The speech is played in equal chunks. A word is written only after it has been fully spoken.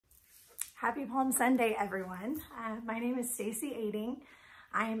Happy Palm Sunday, everyone. My name is Stacey Aiding.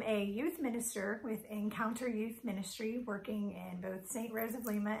 I'm a youth minister with Encounter Youth Ministry, working in both St. Rose of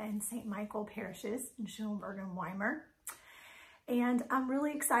Lima and St. Michael parishes in Schulenburg and Weimar. And I'm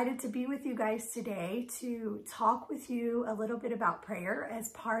really excited to be with you guys today to talk with you a little bit about prayer as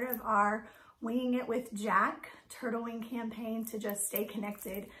part of our Winging It with Jack Turtle Wing campaign to just stay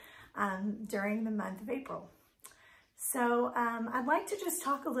connected during the month of April. So I'd like to just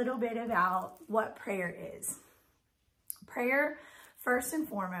talk a little bit about what prayer is. Prayer, first and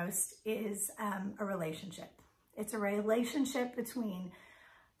foremost, is a relationship. It's a relationship between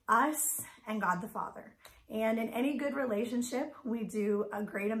us and God the Father. And in any good relationship, we do a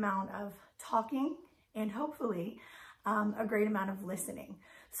great amount of talking and hopefully a great amount of listening.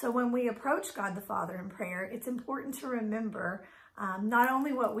 So when we approach God the Father in prayer, it's important to remember not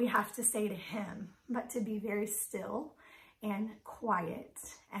only what we have to say to him, but to be very still and quiet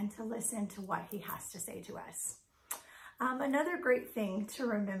and to listen to what he has to say to us. Another great thing to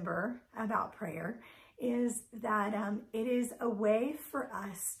remember about prayer is that it is a way for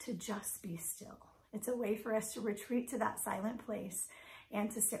us to just be still. It's a way for us to retreat to that silent place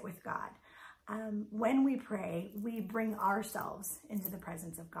and to sit with God. When we pray, we bring ourselves into the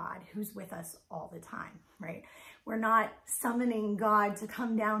presence of God, who's with us all the time, right? We're not summoning God to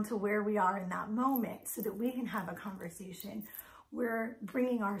come down to where we are in that moment so that we can have a conversation. We're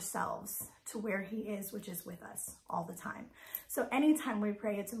bringing ourselves to where he is, which is with us all the time. So anytime we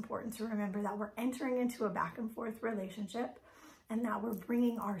pray, it's important to remember that we're entering into a back and forth relationship and that we're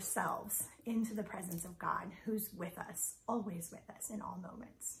bringing ourselves into the presence of God, who's with us, always with us in all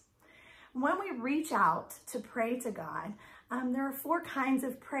moments. When we reach out to pray to God, there are 4 kinds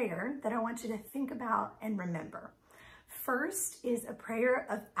of prayer that I want you to think about and remember. First is a prayer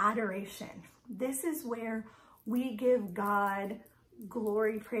of adoration. This is where we give God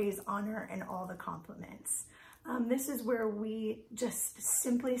glory, praise, honor, and all the compliments. This is where we just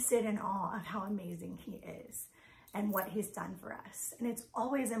simply sit in awe of how amazing he is and what he's done for us. And it's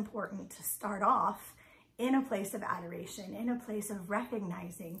always important to start off in a place of adoration, in a place of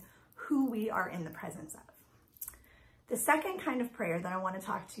recognizing who we are in the presence of. The second kind of prayer that I want to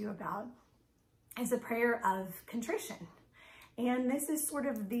talk to you about is a prayer of contrition. And this is sort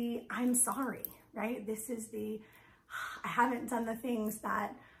of the I'm sorry, right? This is the I haven't done the things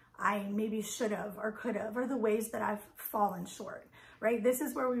that I maybe should have or could have, or the ways that I've fallen short, right? This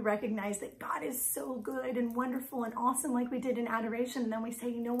is where we recognize that God is so good and wonderful and awesome, like we did in adoration. And then we say,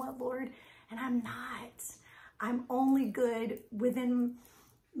 you know what, Lord? And I'm not. I'm only good within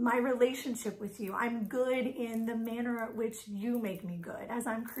my relationship with you. I'm good in the manner at which you make me good, as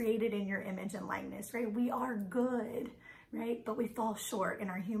I'm created in your image and likeness, right? We are good, right? But we fall short in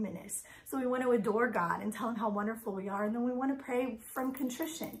our humanness. So we want to adore God and tell him how wonderful we are. And then we want to pray from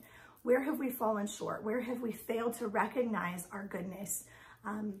contrition. Where have we fallen short? Where have we failed to recognize our goodness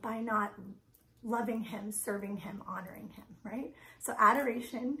by not loving him, serving him, honoring him, right? So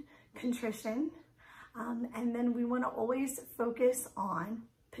adoration, contrition, and then we want to always focus on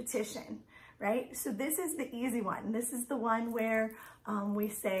petition, right? So this is the easy one. This is the one where we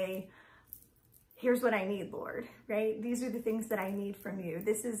say, here's what I need, Lord, right? These are the things that I need from you.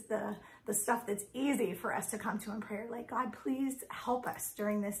 This is the stuff that's easy for us to come to in prayer. Like, God, please help us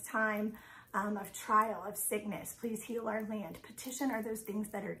during this time of trial, of sickness. Please heal our land. Petition are those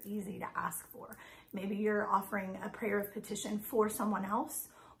things that are easy to ask for. Maybe you're offering a prayer of petition for someone else,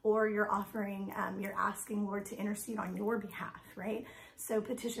 or you're offering, you're asking Lord to intercede on your behalf, right? So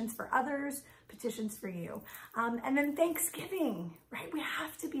petitions for others, petitions for you. And then thanksgiving, right? We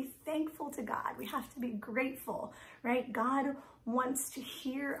have to be thankful to God. We have to be grateful, right? God wants to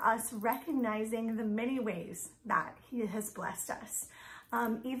hear us recognizing the many ways that he has blessed us.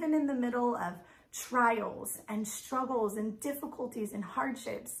 Even in the middle of trials and struggles and difficulties and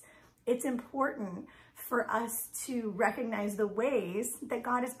hardships, it's important for us to recognize the ways that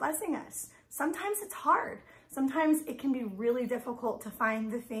God is blessing us. Sometimes it's hard. Sometimes it can be really difficult to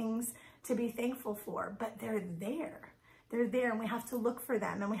find the things to be thankful for, but they're there. They're there and we have to look for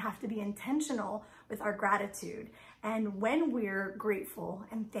them and we have to be intentional with our gratitude. And when we're grateful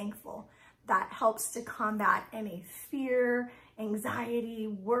and thankful, that helps to combat any fear, anxiety,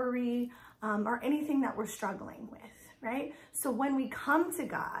 worry, or anything that we're struggling with, right? So when we come to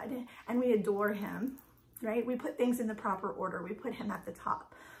God and we adore him, right? We put things in the proper order. We put him at the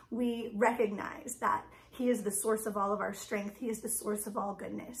top. We recognize that he is the source of all of our strength. He is the source of all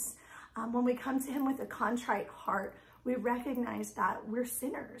goodness. When we come to him with a contrite heart, we recognize that we're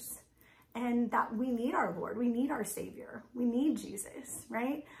sinners and that we need our Lord. We need our Savior. We need Jesus,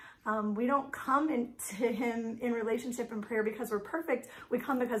 right? We don't come into him in relationship and prayer because we're perfect. We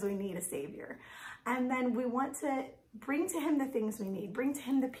come because we need a Savior. And then we want to bring to him the things we need, bring to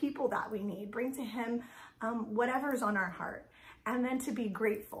him the people that we need, bring to him whatever's on our heart. And then to be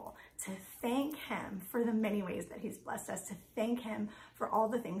grateful, to thank him for the many ways that he's blessed us, to thank him for all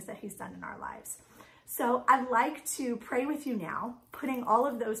the things that he's done in our lives. So I'd like to pray with you now, putting all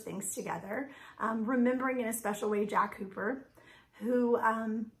of those things together, remembering in a special way Jack Hooper, who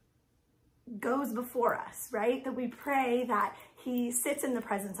goes before us, right? That we pray that he sits in the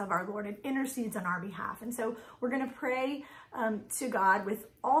presence of our Lord and intercedes on our behalf. And so we're going to pray to God with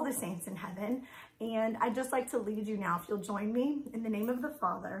all the saints in heaven. And I'd just like to lead you now, if you'll join me, in the name of the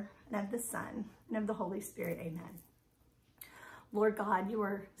Father, and of the Son, and of the Holy Spirit. Amen. Lord God, you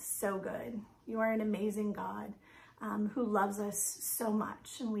are so good. You are an amazing God who loves us so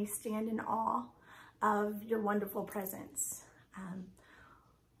much. And we stand in awe of your wonderful presence.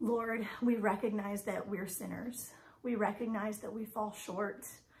 Lord, we recognize that we're sinners. We recognize that we fall short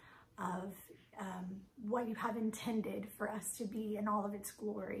of what you have intended for us to be in all of its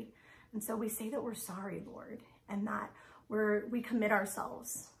glory. And so we say that we're sorry, Lord, and that we commit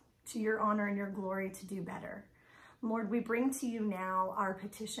ourselves to your honor and your glory to do better. Lord, we bring to you now our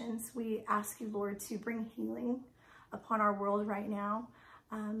petitions. We ask you, Lord, to bring healing upon our world right now.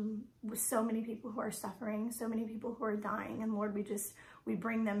 With so many people who are suffering, so many people who are dying. And Lord, we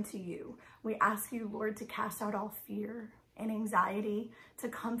bring them to you. We ask you, Lord, to cast out all fear and anxiety, to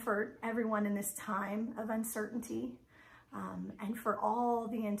comfort everyone in this time of uncertainty. And for all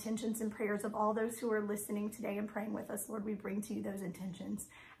the intentions and prayers of all those who are listening today and praying with us, Lord, we bring to you those intentions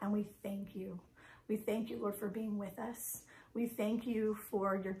and we thank you. We thank you, Lord, for being with us. We thank you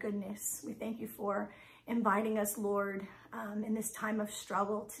for your goodness. We thank you for inviting us, Lord, in this time of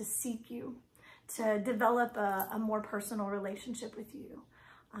struggle to seek you, to develop a more personal relationship with you.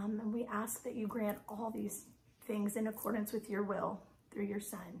 And we ask that you grant all these things in accordance with your will through your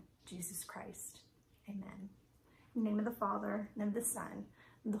Son, Jesus Christ. Amen. In the name of the Father, and of the Son,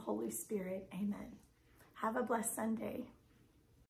 and the Holy Spirit. Amen. Have a blessed Sunday.